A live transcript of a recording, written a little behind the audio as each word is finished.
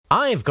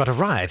I've got a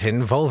riot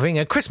involving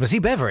a Christmassy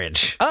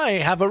beverage. I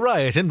have a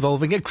riot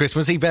involving a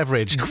Christmassy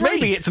beverage. Great.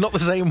 Maybe it's not the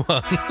same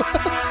one.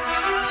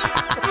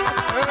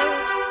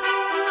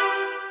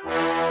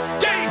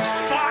 Date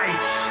fight!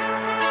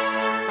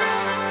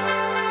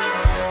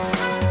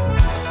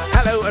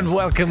 Hello and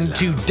welcome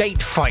to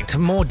Date Fight.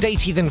 More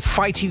datey than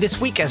fighty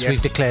this week as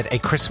we've declared a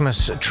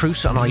Christmas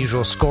truce on our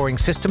usual scoring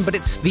system, but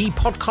it's the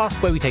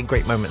podcast where we take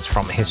great moments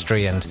from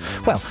history and,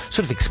 well,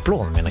 sort of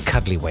explore them in a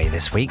cuddly way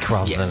this week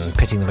rather than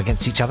pitting them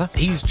against each other.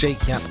 He's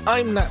Jake Yapp,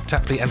 I'm Natt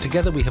Tapley, and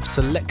together we have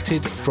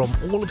selected from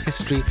all of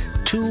history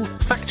 2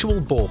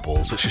 factual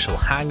baubles which you shall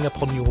hang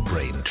upon your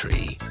brain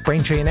tree.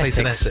 Braintree in Place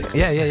Essex.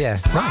 in Essex. Yeah,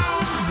 it's nice.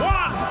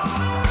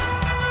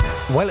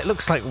 Well, it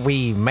looks like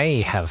we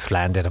may have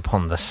landed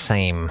upon the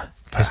same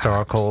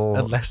historical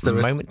Unless there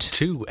moment. are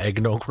 2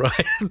 eggnog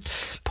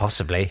riots.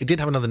 Possibly. It did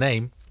have another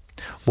name.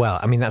 Well,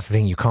 I mean, that's the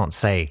thing. You can't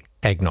say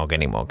eggnog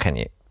anymore, can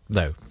you?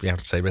 No, you have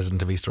to say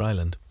resident of Easter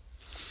Island.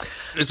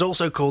 It's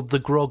also called the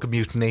Grog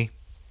Mutiny,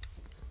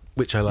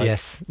 which I like.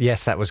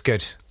 Yes, that was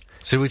good.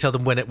 So we tell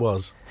them when it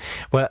was?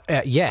 Well,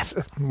 yes.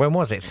 When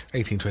was it?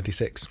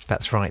 1826.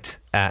 That's right.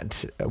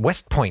 At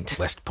West Point.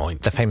 West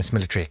Point. The famous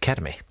military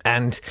academy.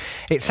 And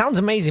it sounds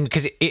amazing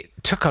because it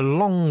took a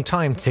long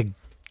time to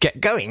get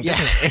going, didn't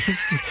it?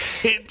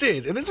 It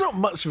did. And it's not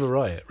much of a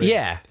riot, really.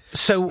 Yeah.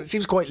 So it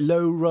seems quite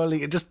low rolling.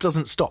 It just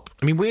doesn't stop.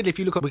 I mean, weirdly, if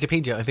you look at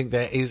Wikipedia, I think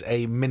there is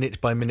a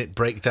minute-by-minute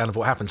breakdown of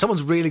what happened.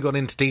 Someone's really gone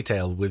into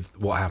detail with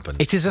what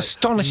happened. It is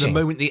astonishing. The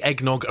moment the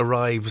eggnog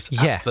arrives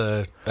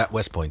at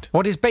West Point.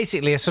 What is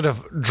basically a sort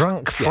of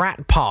drunk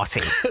frat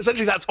party.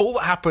 Essentially, that's all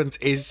that happens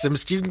is some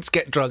students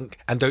get drunk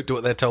and don't do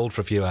what they're told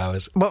for a few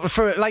hours. Well,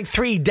 for like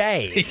 3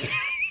 days,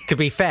 to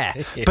be fair.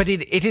 Yeah. But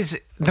it is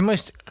the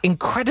most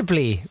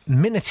incredibly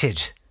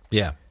minuted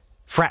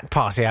frat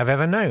party I've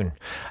ever known.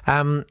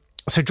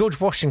 So George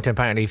Washington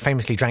apparently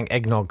famously drank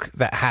eggnog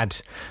that had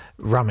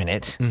rum in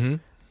it,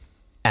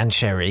 and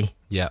sherry,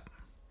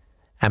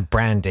 and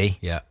brandy,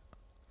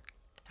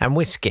 and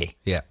whiskey,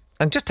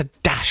 and just a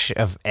dash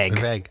of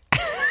egg.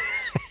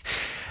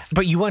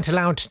 But you weren't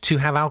allowed to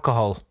have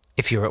alcohol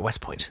if you were at West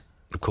Point.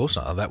 Of course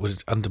not. That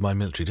would undermine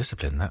military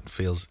discipline. That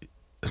feels...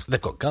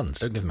 They've got guns.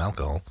 Don't give them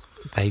alcohol.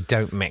 They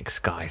don't mix,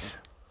 guys.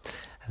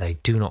 They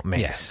do not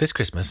mix. Yes, this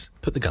Christmas,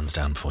 put the guns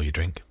down before you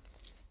drink.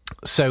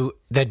 So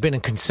there'd been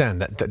a concern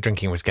that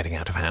drinking was getting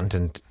out of hand,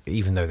 and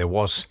even though there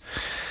was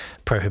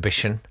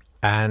prohibition,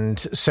 and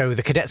so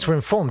the cadets were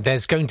informed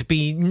there's going to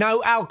be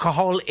no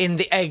alcohol in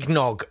the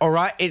eggnog, all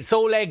right? It's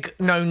all egg,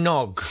 no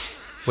nog,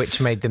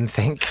 which made them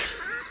think...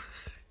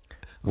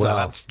 Well,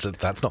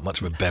 that's not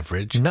much of a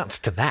beverage. Nuts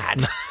to that.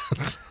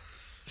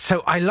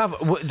 So I love...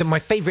 my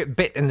favourite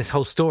bit in this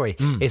whole story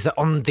is that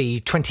on the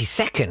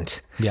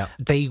 22nd,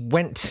 they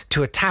went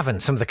to a tavern,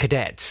 some of the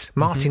cadets,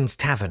 Martin's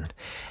Tavern,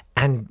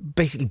 and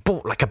basically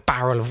bought like a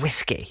barrel of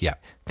whiskey,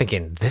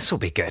 thinking, this will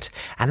be good.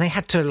 And they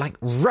had to like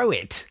row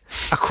it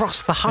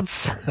across the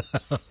Hudson.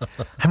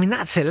 I mean,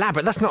 that's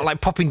elaborate. That's not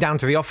like popping down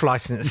to the off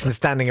licence and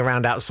standing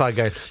around outside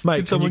going,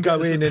 mate, can you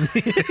go in and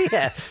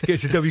get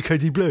some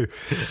WKD Blue?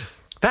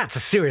 That's a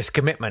serious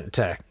commitment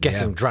to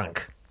getting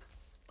drunk.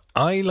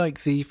 I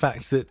like the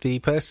fact that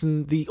the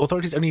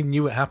authorities only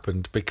knew it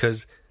happened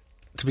because,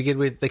 to begin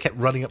with, they kept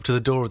running up to the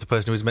door of the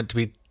person who was meant to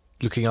be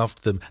looking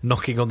after them,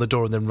 knocking on the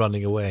door and then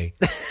running away.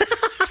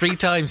 3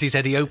 times he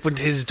said he opened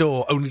his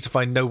door only to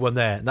find no one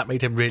there, and that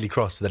made him really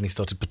cross, so then he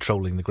started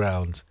patrolling the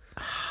grounds.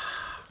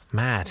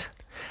 Mad.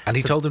 And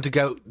he told them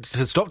to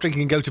stop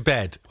drinking and go to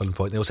bed. At one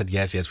point, they all said,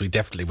 yes, we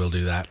definitely will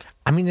do that.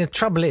 I mean, the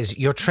trouble is,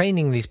 you're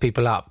training these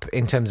people up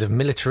in terms of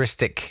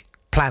militaristic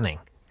planning.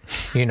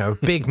 You know,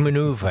 big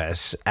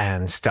manoeuvres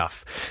and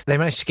stuff. They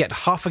managed to get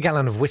half a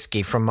gallon of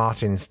whiskey from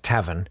Martin's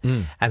Tavern,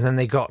 and then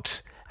they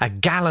got a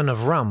gallon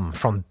of rum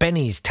from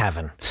Benny's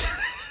Tavern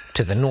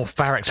to the North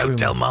Barracks room. Don't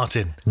tell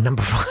Martin.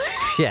 Number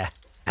 5,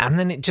 And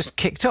then it just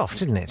kicked off,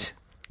 didn't it?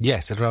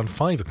 Yes, at around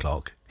 5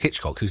 o'clock,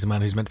 Hitchcock, who's the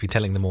man who's meant to be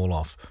telling them all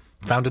off,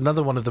 found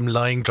another one of them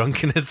lying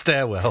drunk in a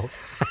stairwell,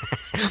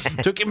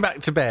 took him back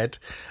to bed,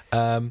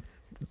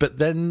 but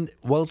then,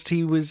 whilst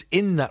he was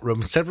in that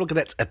room, several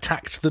cadets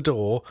attacked the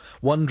door,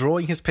 one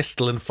drawing his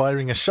pistol and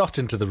firing a shot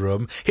into the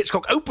room.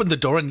 Hitchcock opened the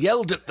door and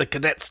yelled at the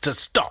cadets to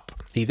stop.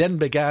 He then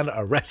began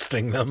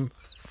arresting them.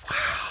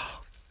 Wow.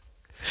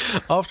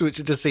 After which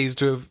it just seems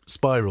to have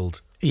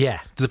spiralled.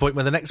 Yeah. To the point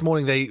where the next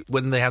morning,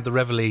 when they had the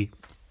reveille,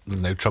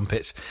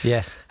 trumpets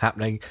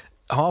happening,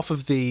 half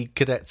of the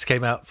cadets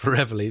came out for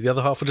reveille. The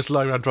other half were just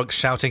lying around drunk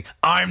shouting,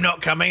 "I'm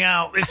not coming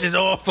out, this is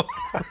awful."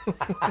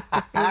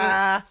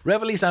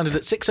 Reveille sounded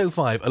at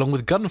 6:05, along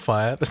with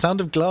gunfire, the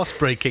sound of glass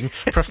breaking,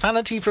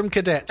 profanity from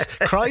cadets,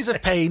 cries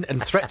of pain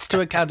and threats to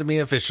academy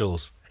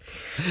officials.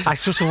 I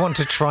sort of want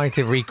to try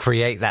to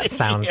recreate that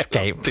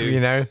soundscape, you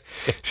know?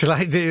 Shall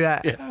I do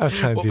that? Yeah. I'll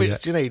try and what do bits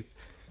that. do you need?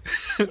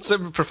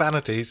 Some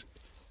profanities.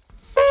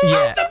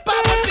 Yeah. The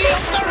bum of the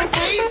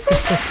authorities!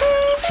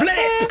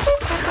 Flip!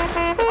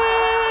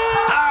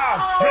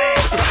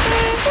 Flip!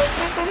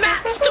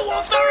 Nats to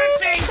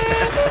authority!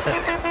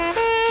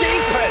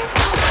 Jeepers!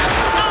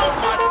 Oh,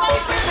 my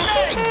favourite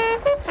leg!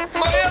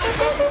 My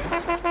elbow!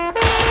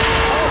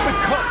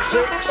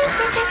 6.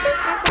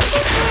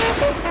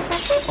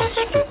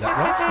 Split that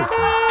right open.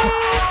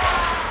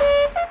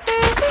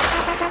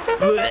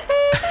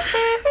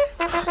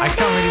 I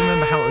can't really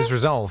remember how it was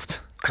resolved.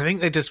 I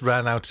think they just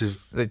ran out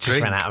of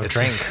drink. Ran out of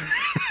drink.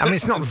 I mean,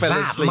 it's not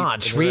that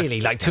much,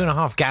 really. Like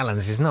 2.5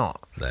 gallons is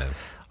not. No.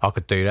 I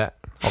could do that.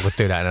 I could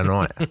do that in a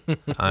night.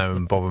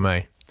 Don't bother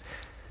me.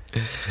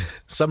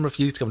 Some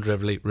refused to come to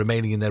Reveille,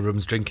 remaining in their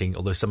rooms drinking,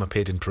 although some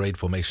appeared in parade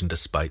formation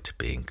despite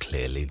being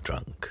clearly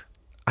drunk.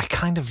 I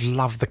kind of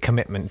love the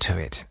commitment to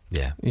it.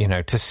 Yeah. You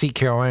know, to seek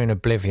your own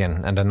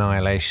oblivion and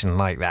annihilation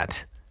like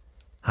that.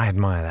 I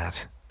admire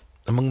that.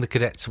 Among the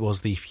cadets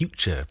was the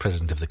future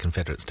President of the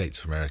Confederate States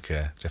of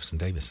America, Jefferson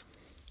Davis.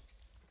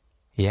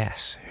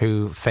 Yes,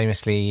 who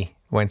famously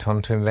went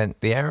on to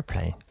invent the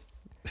aeroplane.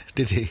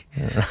 Did he?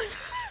 Yeah.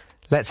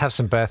 Let's have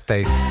some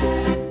birthdays.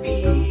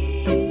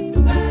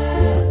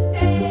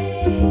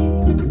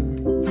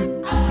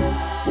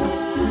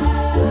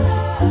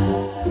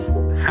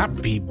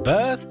 Happy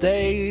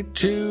birthday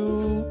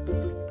to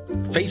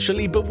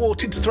facially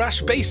bewarted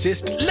thrash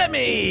bassist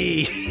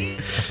Lemmy!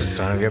 It's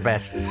one of your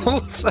best.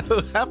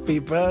 Also, happy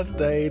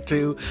birthday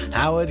to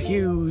Howard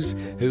Hughes,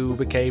 who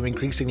became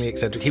increasingly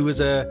eccentric. He was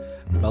a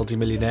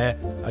multi-millionaire.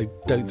 I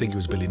don't think he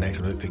was a billionaire,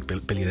 because I don't think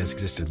billionaires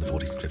existed in the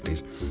 40s and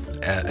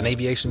 50s. An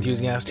aviation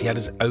enthusiast. He had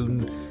his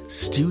own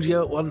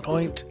studio at one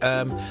point.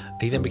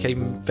 He then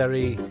became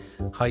very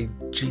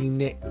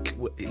hygienic.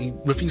 He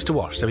refused to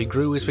wash, so he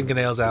grew his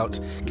fingernails out,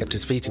 kept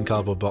his feet in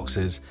cardboard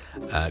boxes,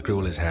 grew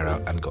all his hair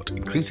out, and got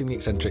increasingly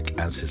eccentric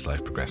as his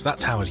life progressed.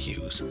 That's Howard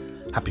Hughes.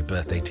 Happy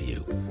birthday to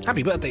you.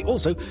 Happy birthday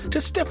also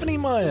to Stephanie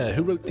Meyer,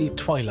 who wrote the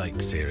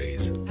Twilight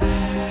series.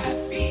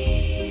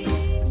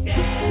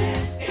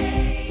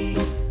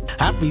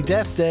 Happy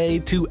Death Day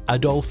to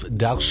Adolphe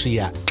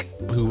Darchiac,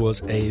 who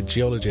was a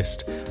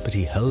geologist, but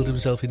he hurled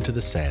himself into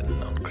the Seine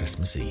on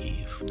Christmas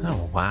Eve.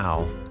 Oh,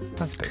 wow.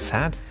 That's a bit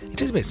sad. It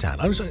is a bit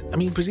sad. I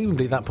mean,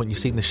 presumably at that point you've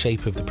seen the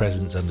shape of the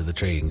presents under the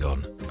tree and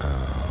gone,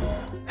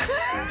 oh,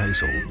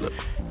 those all look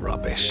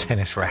rubbish.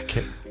 Tennis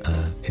racket.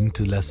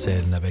 Into la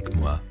Seine avec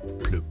moi.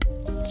 Plup.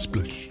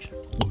 Splush.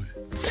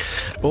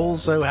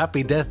 Also,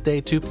 happy death day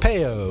to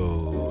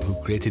Peo, who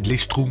created Les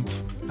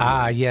Schtroumpfs.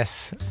 Ah,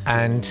 yes.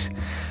 And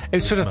it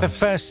was sort of the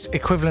first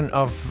equivalent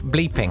of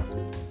bleeping,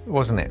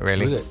 wasn't it,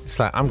 really? Was it? It's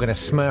like, I'm going to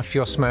smurf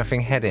your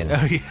smurfing head in.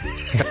 Oh,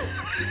 yeah.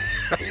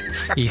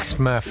 You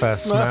smurfer,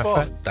 Smurf smurfer.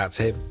 off. That's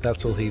him.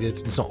 That's all he did.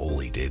 It's not all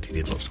he did. He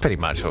did lots of Pretty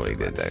much all he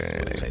did,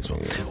 though.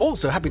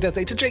 Also, happy death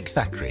day to Jake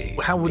Thackray.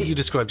 How would you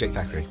describe Jake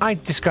Thackray? I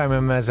describe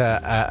him as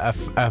a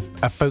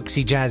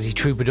folksy, jazzy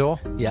troubadour.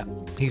 Yeah,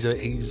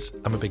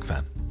 I'm a big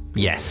fan.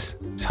 Yes.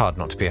 It's hard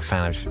not to be a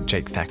fan of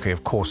Jake Thackray.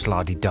 Of course,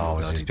 La-Di-Da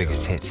was his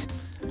biggest hit.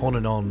 On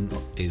and On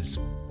is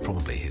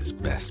probably his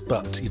best,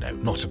 but,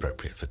 not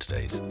appropriate for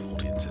today's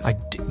audiences. I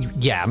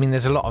mean,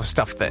 there's a lot of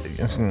stuff that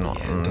is not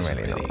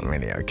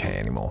really okay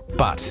anymore.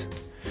 But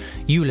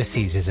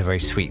Ulysses is a very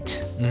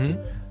sweet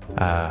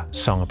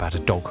song about a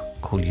dog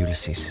called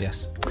Ulysses.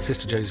 Yes.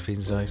 Sister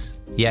Josephine's nice.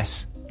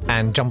 Yes.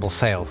 And Jumble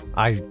Sail,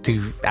 I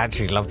do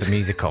actually love the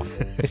music of.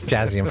 It's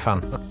jazzy and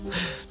fun.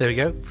 There we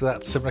go. So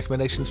that's some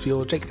recommendations for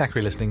your Jake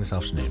Thackray listening this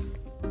afternoon.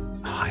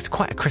 Oh, it's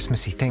quite a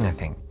Christmassy thing, I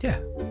think. Yeah.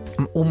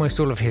 Almost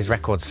all of his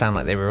records sound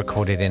like they were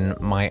recorded in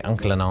my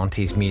uncle and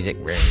auntie's music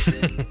room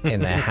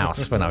in their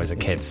house when I was a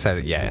kid. So,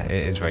 yeah,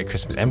 it is very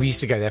Christmas. And we used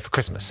to go there for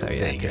Christmas, so,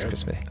 yeah, it is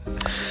Christmassy.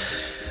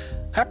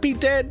 Happy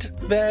dead,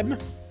 them.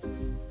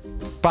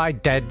 Bye,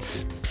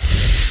 deads.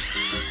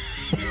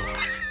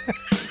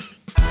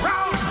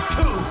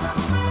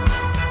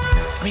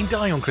 I mean,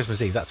 dying on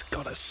Christmas Eve, that's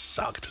gotta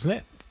suck, doesn't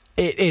it?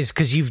 It is,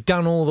 because you've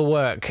done all the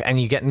work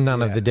and you get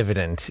none of the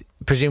dividend.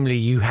 Presumably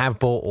you have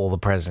bought all the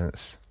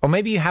presents. Or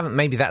maybe you haven't.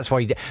 Maybe that's why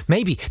you did.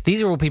 Maybe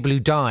these are all people who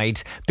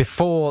died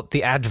before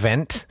the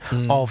advent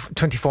of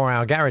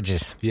 24-hour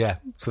garages. Yeah.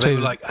 So they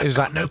were like, it was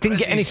like, didn't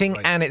get anything,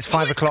 like, and it's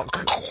 5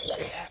 o'clock.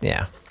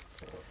 Yeah.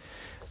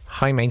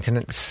 High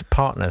maintenance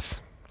partners.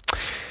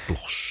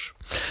 Splosh.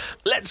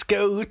 Let's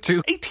go to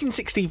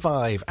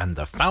 1865 and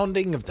the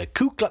founding of the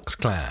Ku Klux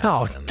Klan.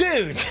 Oh,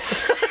 dude!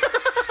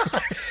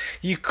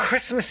 You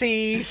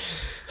Christmassy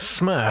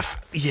smurf.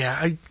 Yeah,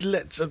 I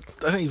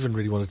don't even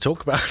really want to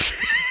talk about it.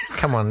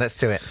 Come on, let's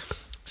do it.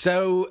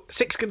 So,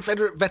 6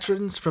 Confederate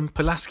veterans from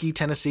Pulaski,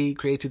 Tennessee,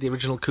 created the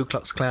original Ku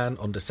Klux Klan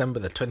on December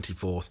the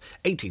 24th,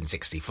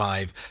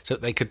 1865, so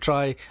that they could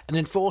try and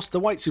enforce the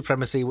white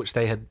supremacy which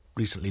they had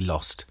recently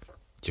lost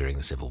during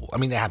the Civil War. I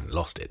mean, they hadn't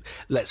lost it.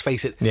 Let's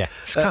face it. Yeah,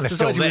 it's kind of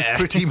society still was there.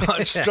 pretty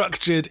much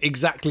structured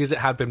exactly as it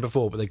had been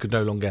before, but they could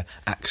no longer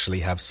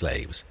actually have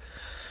slaves.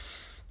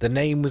 The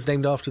name was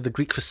named after the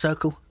Greek for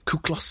circle,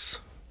 kuklos.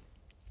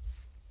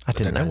 I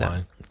didn't know that.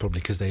 Why. Probably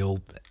because they all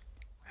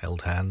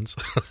held hands.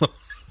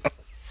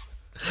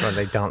 Well,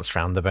 they danced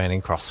round the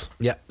burning cross.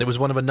 Yeah, it was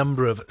one of a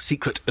number of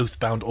secret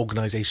oath-bound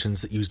organisations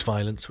that used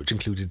violence, which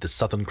included the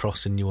Southern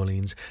Cross in New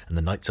Orleans and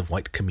the Knights of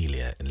White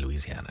Camellia in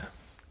Louisiana.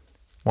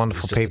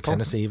 Wonderful just people. The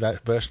Tennessee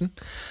version.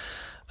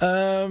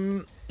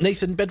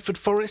 Nathan Bedford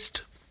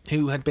Forrest,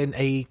 who had been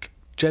a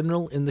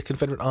general in the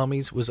Confederate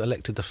armies, was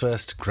elected the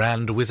first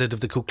Grand Wizard of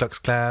the Ku Klux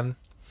Klan,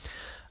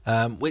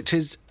 which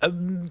is,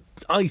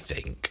 I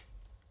think,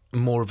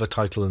 more of a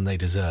title than they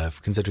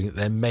deserve, considering that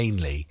they're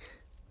mainly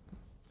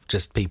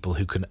just people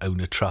who can own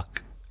a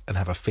truck and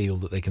have a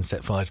field that they can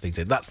set fire to things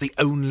in. That's the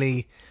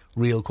only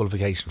real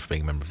qualification for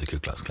being a member of the Ku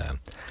Klux Klan.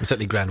 And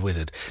certainly Grand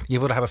Wizard.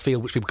 You've got to have a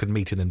field which people can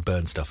meet in and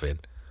burn stuff in.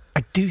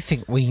 I do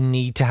think we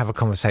need to have a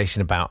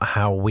conversation about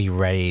how we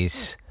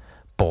raise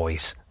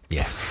boys.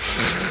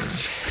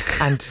 Yes.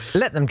 And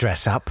let them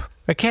dress up,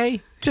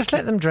 okay? Just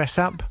let them dress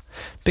up,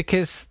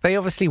 because they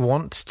obviously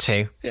want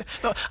to. Yeah.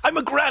 No, I'm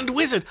a Grand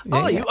Wizard.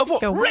 Are you? Of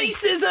what?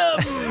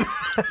 Racism!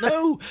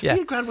 No,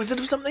 be a Grand Wizard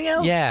of something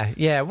else.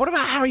 Yeah. What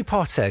about Harry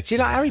Potter? Do you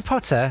like Harry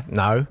Potter?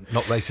 No.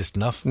 Not racist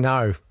enough.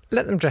 No.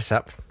 Let them dress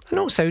up. And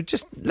also,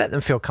 just let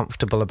them feel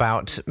comfortable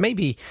about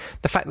maybe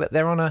the fact that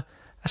they're on a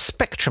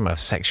spectrum of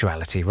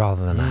sexuality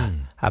rather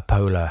than a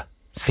polar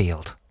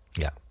field.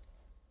 Yeah.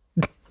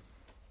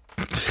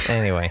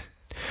 Anyway.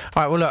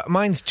 All right, well, look,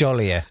 mine's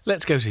jollier.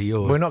 Let's go to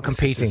yours. We're not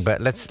competing, but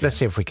let's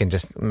see if we can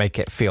just make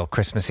it feel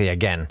Christmassy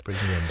again. Bring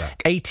me in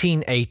back.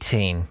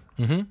 1818,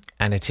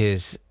 and it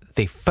is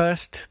the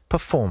first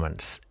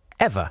performance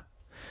ever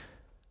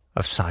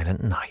of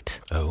Silent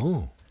Night.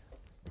 Oh.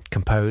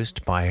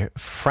 Composed by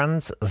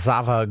Franz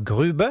Xaver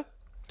Gruber.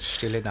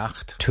 Stille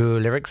Nacht. To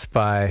lyrics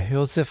by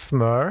Josef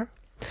Mohr.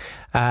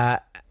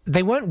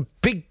 They weren't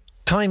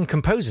big-time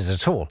composers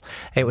at all.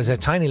 It was a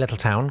tiny little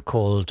town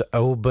called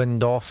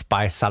Obendorf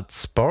bei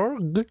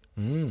Salzburg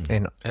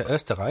in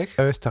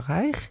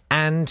Österreich.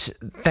 And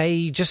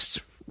they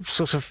just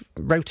sort of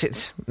wrote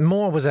it.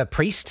 Mohr was a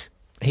priest.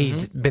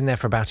 He'd been there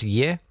for about a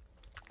year.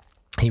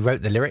 He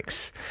wrote the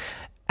lyrics.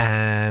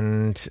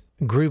 And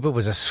Gruber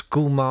was a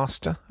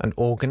schoolmaster, an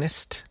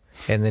organist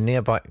in the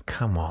nearby...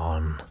 Come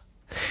on.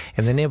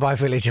 In the nearby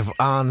village of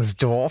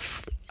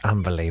Arnsdorf.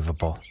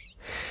 Unbelievable.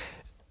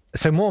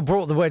 So Mohr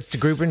brought the words to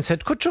Gruber and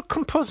said, "Could you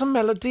compose a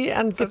melody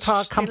and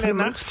guitar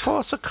accompaniment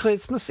for the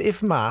Christmas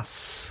Eve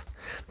Mass?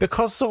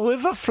 Because the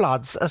river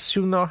floods as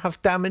soon as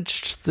have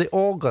damaged the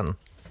organ."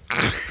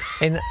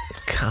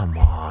 Come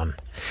on.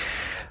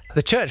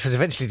 The church was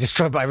eventually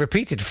destroyed by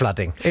repeated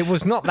flooding. It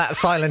was not that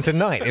silent a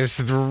night. It was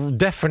the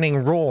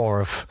deafening roar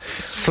of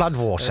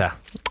floodwater.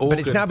 But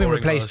it's now been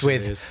replaced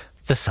with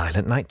the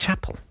Silent Night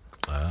Chapel.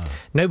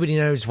 Nobody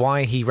knows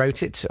why he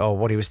wrote it or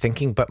what he was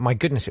thinking, but my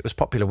goodness, it was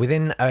popular.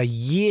 Within a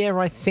year,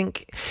 I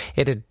think,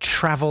 it had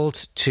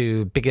travelled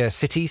to bigger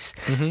cities,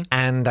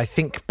 and I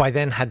think by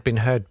then had been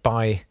heard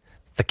by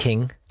the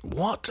king.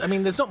 What? I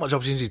mean, there's not much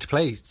opportunity to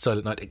play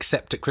Silent Night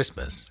except at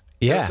Christmas.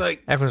 So yeah, it's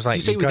like, everyone's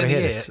like, you've got to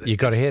hear this. You've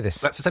got to hear this.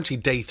 That's essentially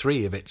day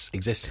 3 of its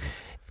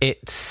existence.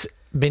 It's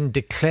been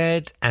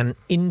declared an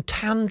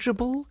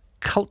intangible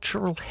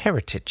cultural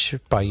heritage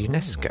by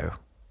UNESCO.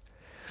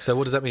 So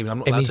what does that mean? I'm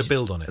not allowed to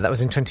build on it. That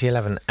was in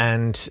 2011.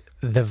 And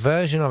the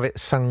version of it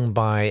sung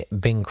by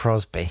Bing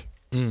Crosby,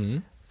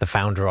 the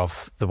founder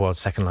of the world's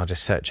second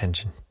largest search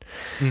engine,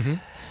 in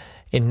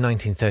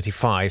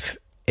 1935,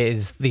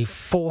 is the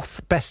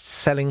 4th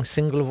best-selling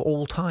single of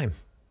all time.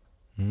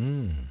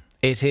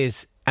 It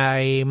is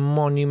a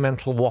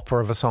monumental whopper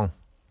of a song.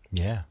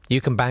 Yeah.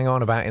 You can bang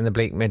on about In the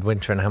Bleak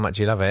Midwinter and how much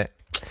you love it,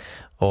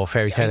 or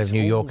Fairy Tale of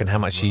New York and how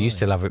much you used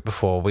to love it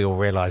before we all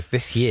realised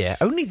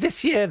only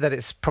this year, that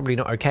it's probably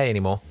not okay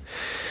anymore.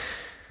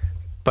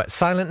 But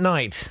Silent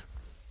Night,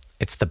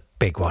 it's the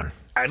big one.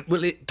 And,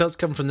 well, it does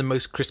come from the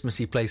most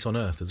Christmassy place on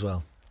earth as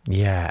well.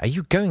 Yeah. Are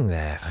you going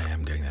there? I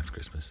am going there for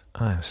Christmas.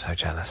 I'm so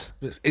jealous.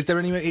 Is there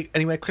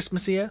anywhere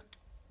Christmassier?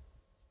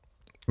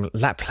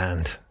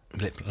 Lapland.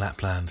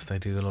 Lapland. They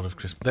do a lot of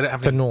Christmas. They don't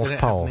have the North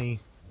Pole. They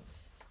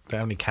don't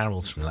have any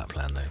carols from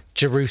Lapland, though.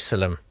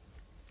 Jerusalem.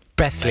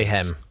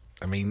 Bethlehem. Mate.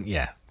 I mean,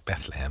 yeah,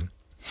 Bethlehem.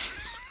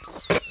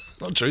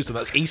 Not Jerusalem,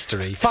 that's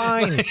Eastery.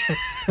 Fine.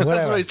 That's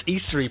the most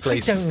Eastery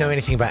place. I don't know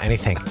anything about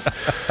anything.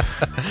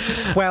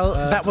 Well,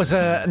 that was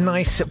a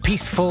nice,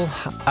 peaceful,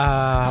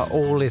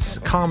 all is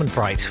calm and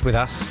bright with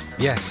us.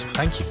 Yes,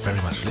 thank you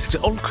very much for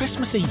listening. On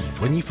Christmas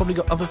Eve, when you've probably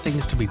got other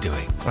things to be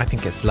doing. I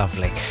think it's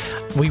lovely.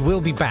 We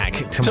will be back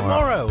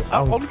tomorrow.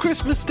 On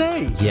Christmas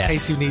Day. Yes. In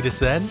case you need us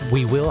then.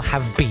 We will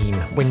have been,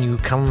 when you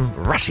come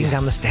rushing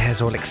down the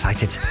stairs all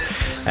excited,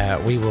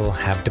 we will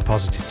have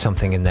deposited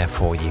something in there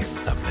for you.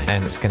 Lovely.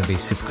 And it's going to be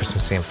super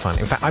Christmassy and fun.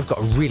 In fact, I've got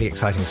a really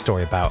exciting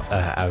story about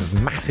a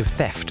massive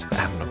theft that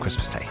happened on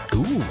Christmas Day.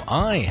 Ooh,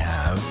 I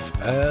have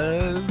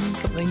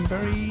something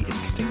very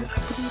interesting that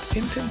happened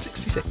in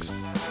 1066.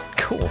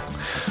 Cool.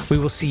 We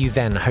will see you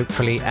then,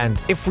 hopefully.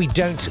 And if we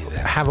don't,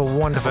 have a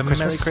wonderful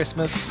Merry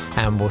Christmas.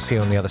 And we'll see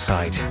you on the other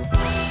side.